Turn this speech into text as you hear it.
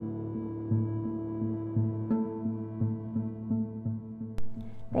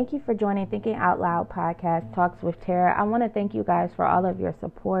Thank you for joining Thinking Out Loud podcast, Talks with Tara. I want to thank you guys for all of your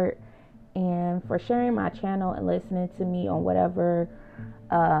support and for sharing my channel and listening to me on whatever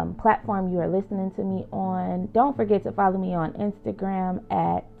platform you are listening to me on. Don't forget to follow me on Instagram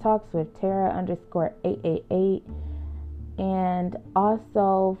at talkswithtara_888 and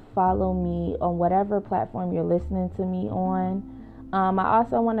also follow me on whatever platform you're listening to me on. I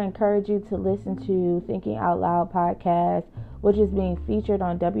also want to encourage you to listen to Thinking Out Loud podcast, which is being featured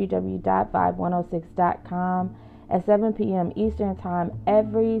on www.vibe106.com at 7 p.m. Eastern Time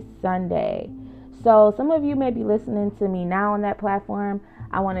every Sunday. So some of you may be listening to me now on that platform.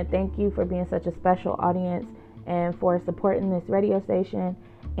 I want to thank you for being such a special audience and for supporting this radio station.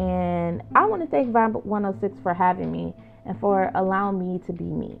 And I want to thank Vibe 106 for having me and for allowing me to be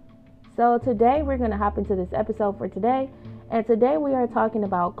me. So today we're going to hop into this episode for today. And today we are talking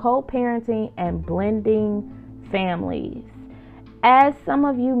about co-parenting and blending families. As some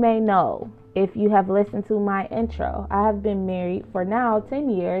of you may know, if you have listened to my intro, I have been married for now 10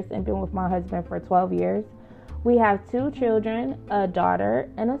 years and been with my husband for 12 years. We have 2 children, a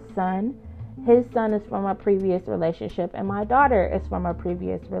daughter and a son. His son is from a previous relationship and my daughter is from a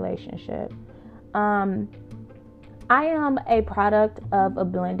previous relationship. I am a product of a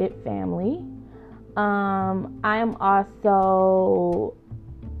blended family. I am also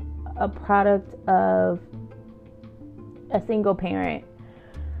a product of a single parent.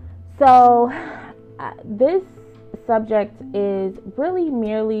 So this subject is really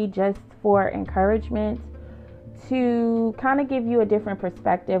merely just for encouragement to kind of give you a different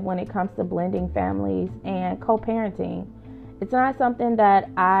perspective when it comes to blending families and co-parenting. It's not something that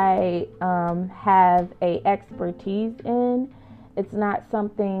I have a expertise in. It's not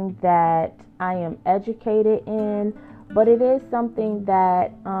something that I am educated in, but it is something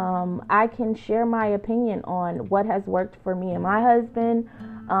that I can share my opinion on what has worked for me and my husband,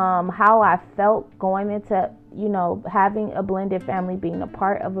 how I felt going into, having a blended family, being a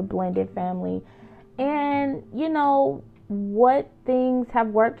part of a blended family, and, what things have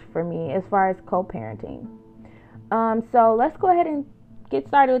worked for me as far as co-parenting. So let's go ahead and get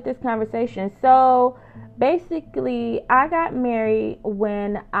started with this conversation. So basically, I got married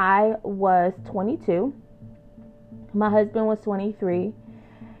when I was 22. My husband was 23.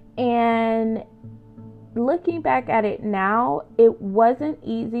 And looking back at it now, it wasn't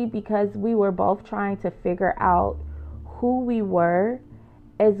easy because we were both trying to figure out who we were,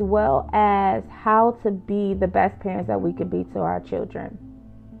 as well as how to be the best parents that we could be to our children.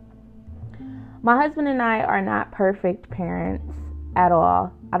 My husband and I are not perfect parents at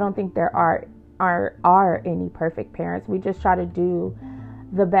all. I don't think there are any perfect parents. We just try to do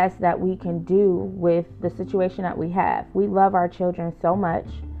the best that we can do with the situation that we have. We love our children so much,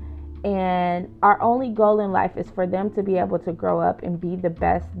 and our only goal in life is for them to be able to grow up and be the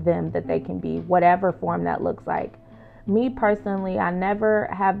best them that they can be, whatever form that looks like. Me personally, I never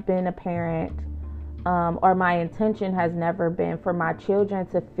have been a parent, or my intention has never been for my children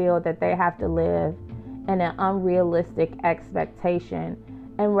to feel that they have to live in an unrealistic expectation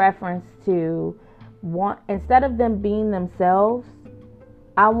in reference to instead of them being themselves,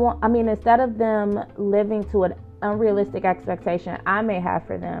 instead of them living to an unrealistic expectation I may have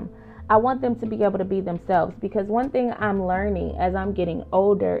for them, I want them to be able to be themselves. Because one thing I'm learning as I'm getting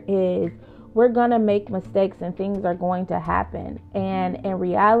older is we're going to make mistakes and things are going to happen. And in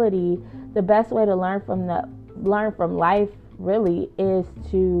reality, the best way to learn from life really is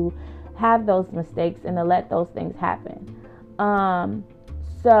to have those mistakes and to let those things happen. I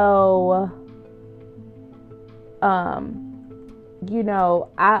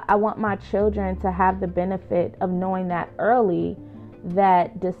want my children to have the benefit of knowing that early,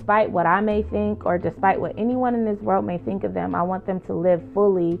 that despite what I may think or despite what anyone in this world may think of them, I want them to live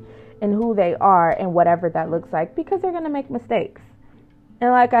fully in who they are and whatever that looks like, because they're going to make mistakes.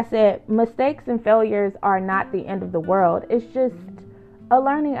 And like I said, mistakes and failures are not the end of the world. It's just a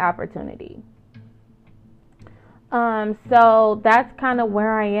learning opportunity. So that's kind of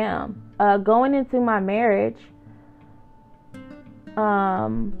where I am. Going into my marriage,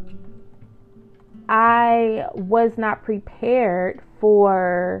 I was not prepared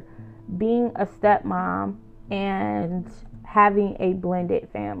for being a stepmom and having a blended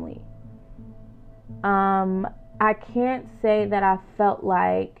family. I can't say that I felt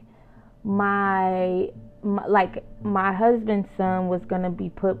like my husband's son was going to be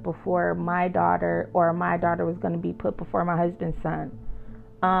put before my daughter, or my daughter was going to be put before my husband's son.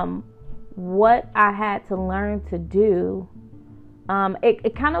 What I had to learn to do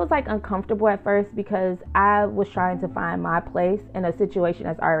It kind of was like uncomfortable at first because I was trying to find my place in a situation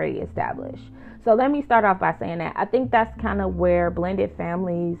that's already established. So let me start off by saying that I think that's kind of where blended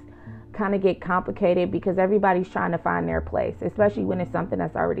families kind of get complicated, because everybody's trying to find their place, especially when it's something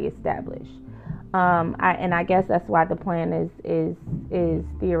that's already established. I guess that's why the plan is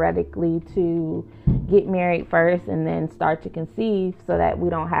theoretically to get married first and then start to conceive, so that we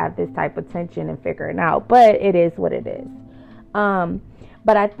don't have this type of tension and figuring out. But it is what it is.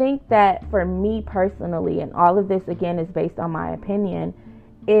 But I think that for me personally, and all of this again is based on my opinion,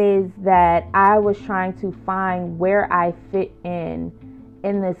 is that I was trying to find where I fit in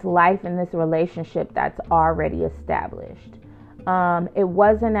this life, in this relationship that's already established. It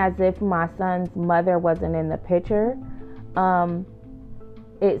wasn't as if my son's mother wasn't in the picture.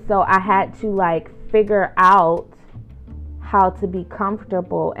 So I had to like figure out how to be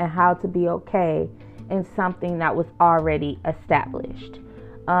comfortable and how to be okay in something that was already established.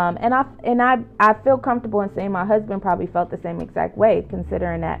 And I feel comfortable in saying my husband probably felt the same exact way,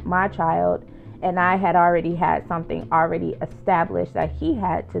 considering that my child and I had already had something already established that he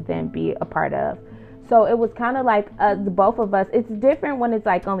had to then be a part of. So it was kind of like both of us. It's different when it's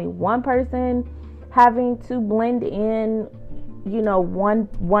like only one person having to blend in,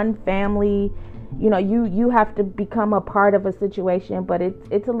 one family. You have to become a part of a situation, but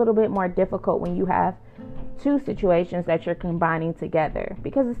it's a little bit more difficult when you have two situations that you're combining together,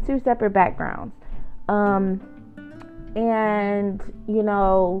 because it's two separate backgrounds.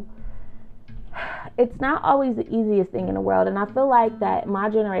 It's not always the easiest thing in the world. And I feel like that my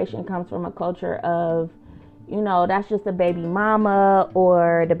generation comes from a culture of, that's just a baby mama,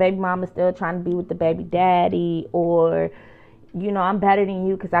 or the baby mama still trying to be with the baby daddy, or, I'm better than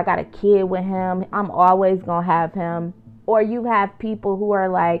you because I got a kid with him. I'm always going to have him. Or you have people who are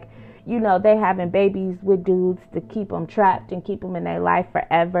like, they having babies with dudes to keep them trapped and keep them in their life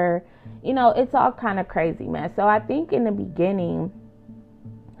forever. It's all kind of crazy, man. So I think in the beginning,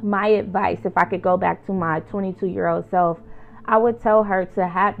 my advice, if I could go back to my 22-year-old self, I would tell her to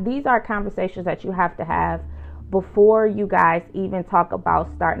have, these are conversations that you have to have before you guys even talk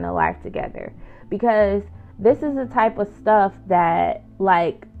about starting a life together. Because this is the type of stuff that,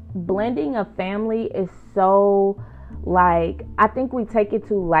 like, blending a family is so, like, I think we take it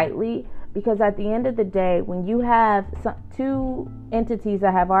too lightly, because at the end of the day, when you have two entities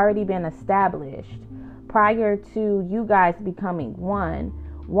that have already been established prior to you guys becoming one,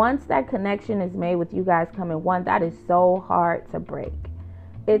 once that connection is made with you guys coming one, that is so hard to break.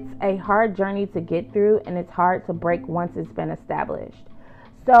 It's a hard journey to get through, and it's hard to break once it's been established.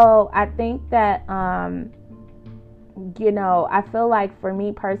 So I think that, I feel like for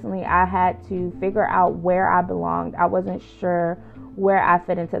me personally, I had to figure out where I belonged. I wasn't sure where I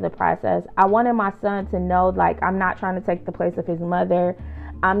fit into the process. I wanted my son to know, like, I'm not trying to take the place of his mother.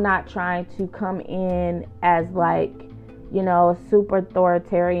 I'm not trying to come in as, like, super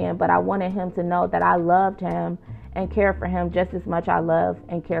authoritarian, but I wanted him to know that I loved him and care for him just as much I love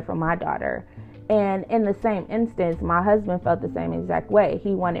and care for my daughter. And in the same instance, my husband felt the same exact way.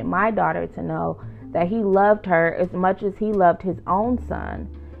 He wanted my daughter to know that he loved her as much as he loved his own son,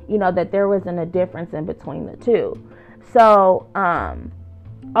 that there wasn't a difference in between the two. So,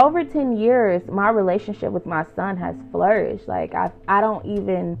 over 10 years, my relationship with my son has flourished. Like, I don't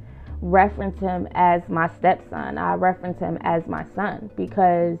even reference him as my stepson. I reference him as my son,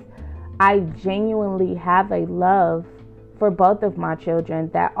 because I genuinely have a love for both of my children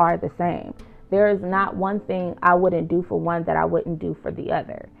that are the same. There is not one thing I wouldn't do for one that I wouldn't do for the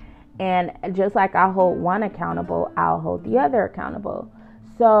other. And just like I hold one accountable, I'll hold the other accountable.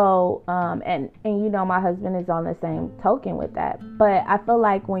 So, and my husband is on the same token with that. But I feel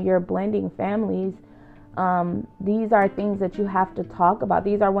like when you're blending families, these are things that you have to talk about.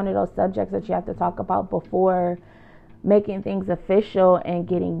 These are one of those subjects that you have to talk about before making things official and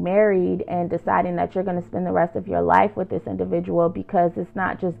getting married and deciding that you're going to spend the rest of your life with this individual, because it's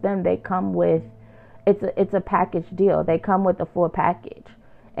not just them. They come with, it's a package deal. They come with a full package,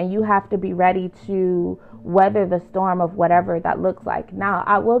 and you have to be ready to weather the storm of whatever that looks like. Now,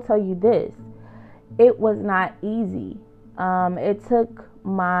 I will tell you this, it was not easy. It took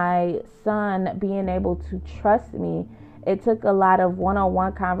my son being able to trust me. It took a lot of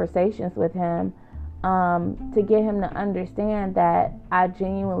one-on-one conversations with him to get him to understand that I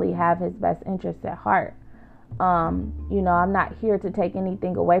genuinely have his best interests at heart. I'm not here to take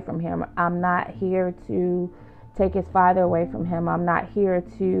anything away from him. I'm not here to take his father away from him. I'm not here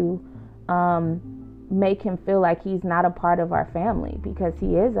to make him feel like he's not a part of our family, because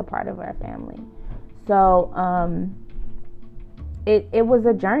he is a part of our family. So it was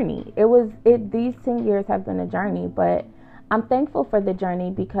a journey. These 10 years have been a journey, but I'm thankful for the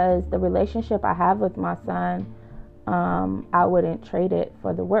journey because the relationship I have with my son, I wouldn't trade it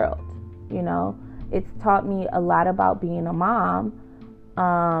for the world. You know, it's taught me a lot about being a mom,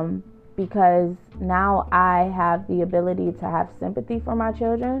 because now I have the ability to have sympathy for my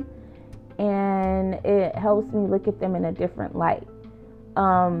children, and it helps me look at them in a different light.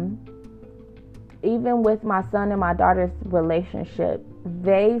 Even with my son and my daughter's relationship,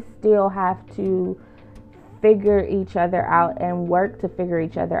 they still have to figure each other out and work to figure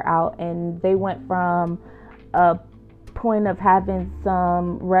each other out. And they went from a point of having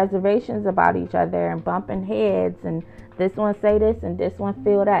some reservations about each other and bumping heads, and this one say this and this one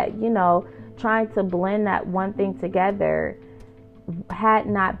feel that, you know, trying to blend that one thing together had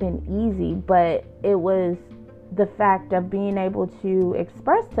not been easy, but it was the fact of being able to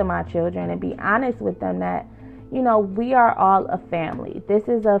express to my children and be honest with them that, you know, we are all a family. This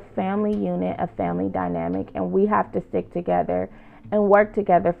is a family unit, a family dynamic, and we have to stick together and work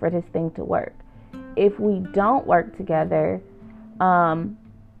together for this thing to work. If we don't work together,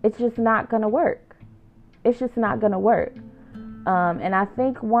 it's just not going to work. It's just not going to work. And I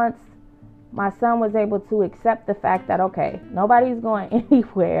think once my son was able to accept the fact that, okay, nobody's going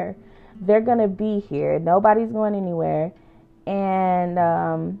anywhere. They're going to be here. Nobody's going anywhere.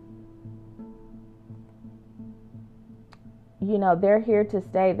 And, you know, they're here to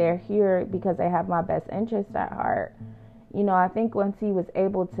stay. They're here because they have my best interest at heart. You know, I think once he was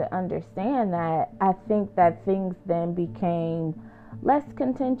able to understand that, I think that things then became less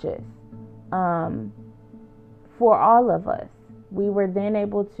contentious for all of us. We were then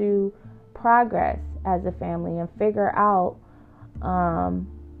able to progress as a family and figure out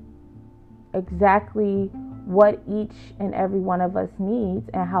exactly what each and every one of us needs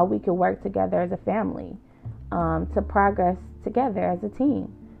and how we could work together as a family to progress together as a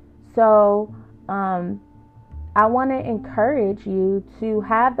team. So I want to encourage you to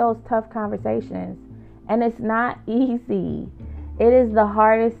have those tough conversations. And it's not easy. It is the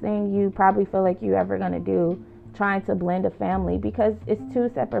hardest thing you probably feel like you're ever going to do, trying to blend a family, because it's two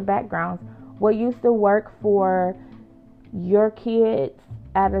separate backgrounds. What used to work for your kids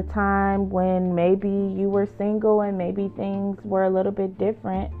at a time when maybe you were single and maybe things were a little bit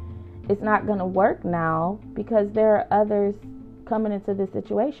different, it's not going to work now because there are others coming into this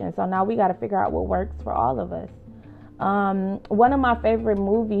situation. So now we got to figure out what works for all of us. One of my favorite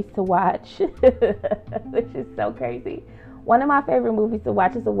movies to watch, which is so crazy. One of my favorite movies to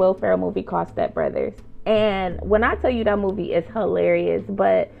watch is a Will Ferrell movie called Step Brothers. And when I tell you that movie is hilarious,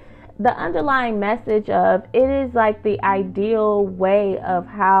 but the underlying message of it is like the ideal way of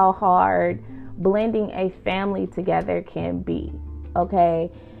how hard blending a family together can be. Okay.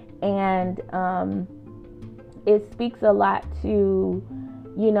 And, it speaks a lot to,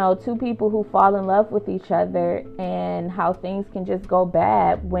 you know, two people who fall in love with each other and how things can just go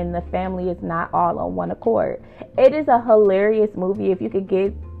bad when the family is not all on one accord. It is a hilarious movie if you could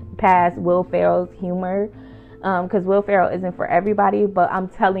get past Will Ferrell's humor, because Will Ferrell isn't for everybody, but I'm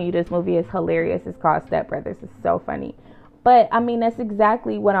telling you, this movie is hilarious. It's called Step Brothers. It's so funny. But I mean, that's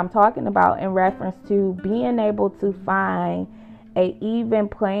exactly what I'm talking about in reference to being able to find a even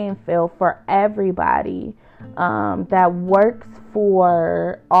playing field for everybody, that works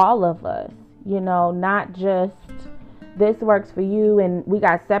for all of us, you know, not just this works for you and we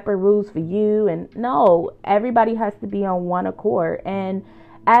got separate rules for you. And no, everybody has to be on one accord. And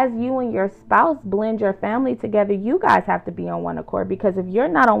as you and your spouse blend your family together, you guys have to be on one accord, because if you're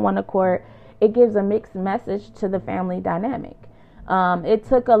not on one accord, it gives a mixed message to the family dynamic. It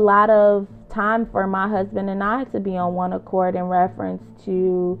took a lot of time for my husband and I to be on one accord in reference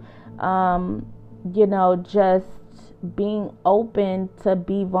to, you know, just being open to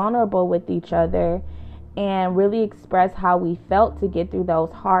be vulnerable with each other and really express how we felt to get through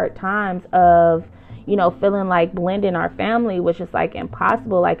those hard times of, you know, feeling like blending our family was just like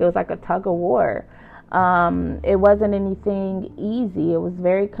impossible. Like it was like a tug of war. It wasn't anything easy. It was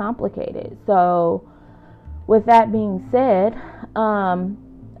very complicated. So with that being said,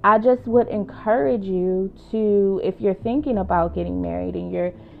 I just would encourage you to, if you're thinking about getting married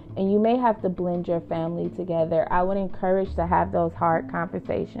and you may have to blend your family together, I would encourage to have those hard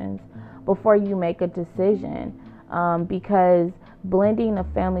conversations before you make a decision, because blending a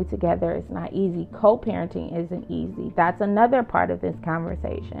family together is not easy. Co-parenting isn't easy. That's another part of this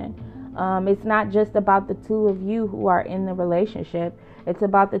conversation. It's not just about the two of you who are in the relationship. It's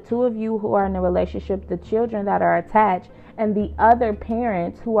about the two of you who are in the relationship, the children that are attached, and the other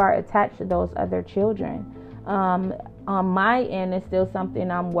parents who are attached to those other children. On my end, it's still something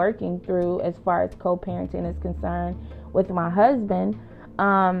I'm working through as far as co-parenting is concerned with my husband,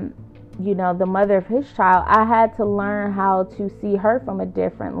 the mother of his child, I had to learn how to see her from a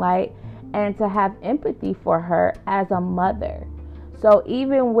different light and to have empathy for her as a mother. So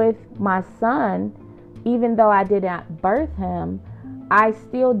even with my son, even though I didn't birth him, I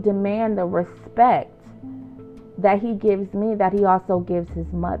still demand the respect that he gives me, that he also gives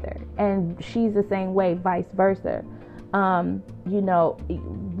his mother. And she's the same way, vice versa.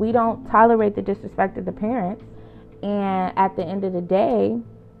 We don't tolerate the disrespect of the parents. And at the end of the day,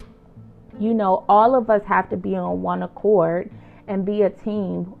 all of us have to be on one accord and be a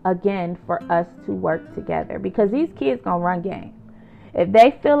team again for us to work together, because these kids gonna run game. If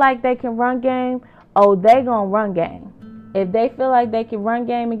they feel like they can run game, they gonna run game. If they feel like they can run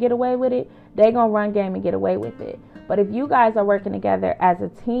game and get away with it, they gonna run game and get away with it. But if you guys are working together as a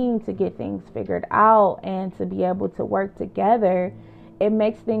team to get things figured out and to be able to work together, it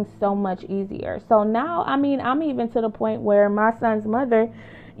makes things so much easier. So now, I'm even to the point where my son's mother,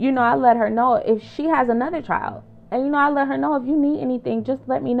 I let her know if she has another child. And, I let her know, if you need anything, just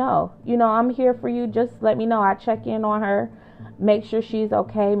let me know. I'm here for you. Just let me know. I check in on her, make sure she's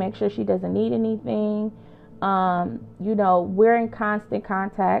okay, make sure she doesn't need anything. We're in constant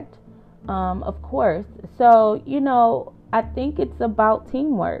contact, of course. So, I think it's about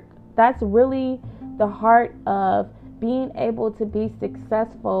teamwork. That's really the heart of being able to be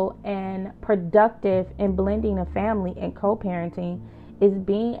successful and productive in blending a family and co-parenting, is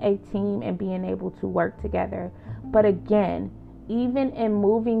being a team and being able to work together. But again, even in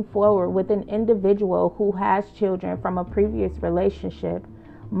moving forward with an individual who has children from a previous relationship,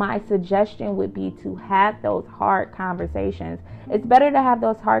 my suggestion would be to have those hard conversations. It's better to have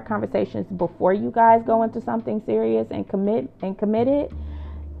those hard conversations before you guys go into something serious and committed,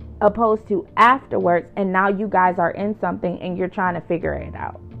 opposed to afterwards, and now you guys are in something and you're trying to figure it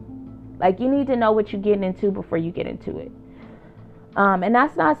out. Like, you need to know what you're getting into before you get into it. And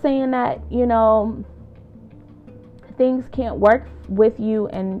that's not saying that, things can't work with you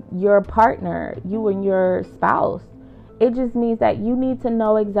and your partner, you and your spouse. It just means that you need to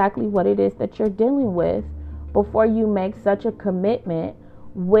know exactly what it is that you're dealing with before you make such a commitment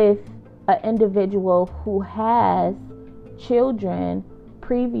with an individual who has children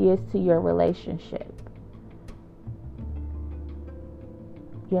previous to your relationship.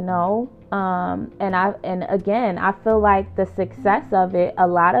 And again, I feel like the success of it, a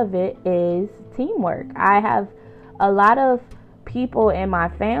lot of it is teamwork. I have a lot of people in my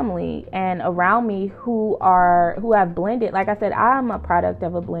family and around me who have blended. Like I said, I'm a product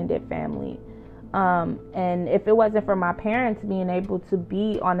of a blended family. And if it wasn't for my parents being able to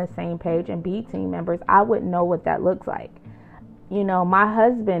be on the same page and be team members, I wouldn't know what that looks like. My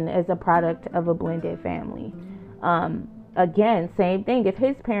husband is a product of a blended family. Again, same thing. If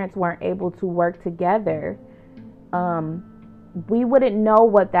his parents weren't able to work together, we wouldn't know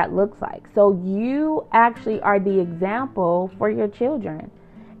what that looks like. So you actually are the example for your children.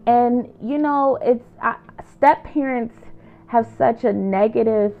 And, step parents have such a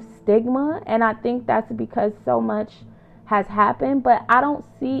negative stigma. And I think that's because so much has happened. But I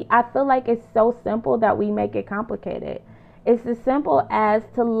feel like it's so simple that we make it complicated. It's as simple as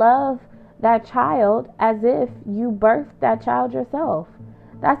to love that child as if you birthed that child yourself.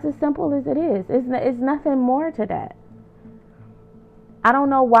 That's as simple as it is. It's nothing more to that. I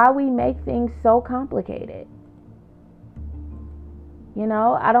don't know why we make things so complicated.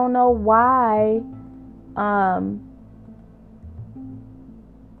 I don't know why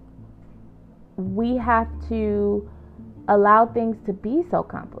we have to allow things to be so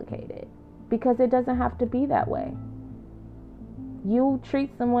complicated, because it doesn't have to be that way. You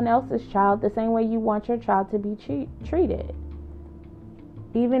treat someone else's child the same way you want your child to be treated,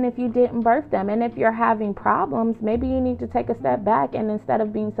 even if you didn't birth them. And if you're having problems, maybe you need to take a step back, and instead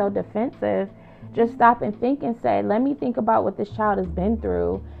of being so defensive, just stop and think and say, let me think about what this child has been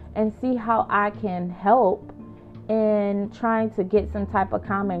through and see how I can help in trying to get some type of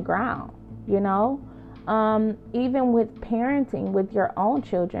common ground. Even with parenting with your own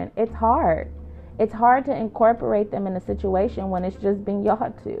children, it's hard. It's hard to incorporate them in a situation when it's just been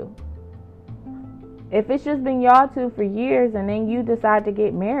y'all two. If it's just been y'all two for years and then you decide to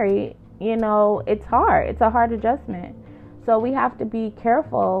get married, it's hard. It's a hard adjustment. So we have to be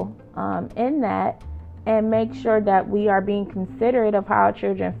careful in that and make sure that we are being considerate of how our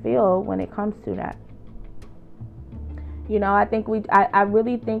children feel when it comes to that. I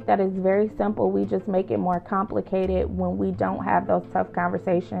really think that it's very simple. We just make it more complicated when we don't have those tough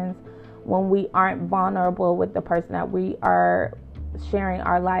conversations, when we aren't vulnerable with the person that we are sharing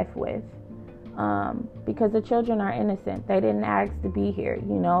our life with. Because the children are innocent. They didn't ask to be here.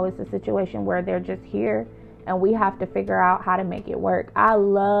 It's a situation where they're just here and we have to figure out how to make it work. I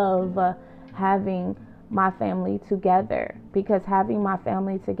love having my family together, because having my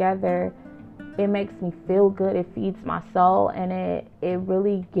family together, it makes me feel good. It feeds my soul, and it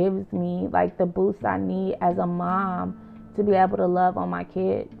really gives me like the boost I need as a mom to be able to love on my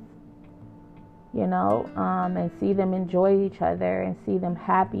kids, and see them enjoy each other, and see them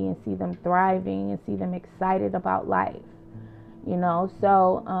happy, and see them thriving, and see them excited about life,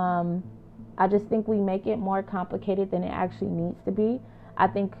 So I just think we make it more complicated than it actually needs to be. I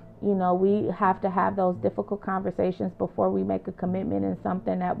think, we have to have those difficult conversations before we make a commitment in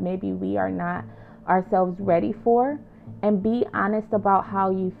something that maybe we are not ourselves ready for, and be honest about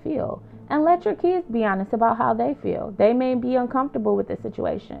how you feel, and let your kids be honest about how they feel. They may be uncomfortable with the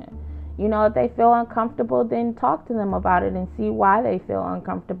situation. If they feel uncomfortable, then talk to them about it and see why they feel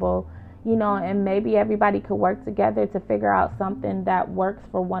uncomfortable, and maybe everybody could work together to figure out something that works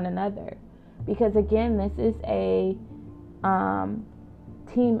for one another. Because again, this is a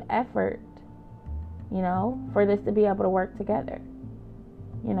team effort, for this to be able to work together,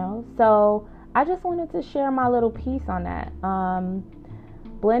 So I just wanted to share my little piece on that.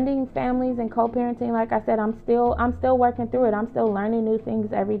 Blending families and co-parenting, like I said, I'm still working through it. I'm still learning new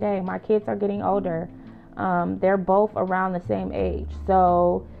things every day. My kids are getting older. They're both around the same age.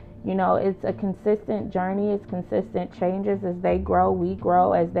 So, it's a consistent journey. It's consistent changes. As they grow, we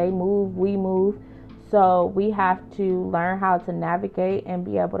grow. As they move, we move. So we have to learn how to navigate and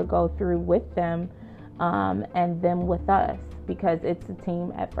be able to go through with them, and them with us, because it's a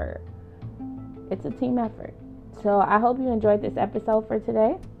team effort. It's a team effort. So I hope you enjoyed this episode for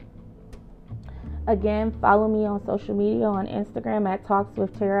today. Again, follow me on social media on Instagram at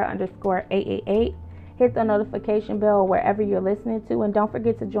talkswithtara_888. Hit the notification bell wherever you're listening to. And don't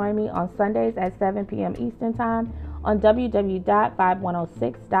forget to join me on Sundays at 7 p.m. Eastern Time on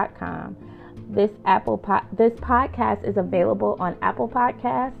www.5106.com. This podcast is available on Apple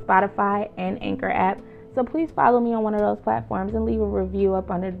Podcasts, Spotify, and Anchor app. So please follow me on one of those platforms and leave a review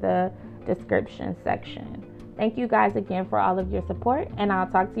up under the description section. Thank you guys again for all of your support, and I'll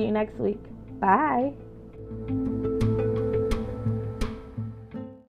talk to you next week. Bye.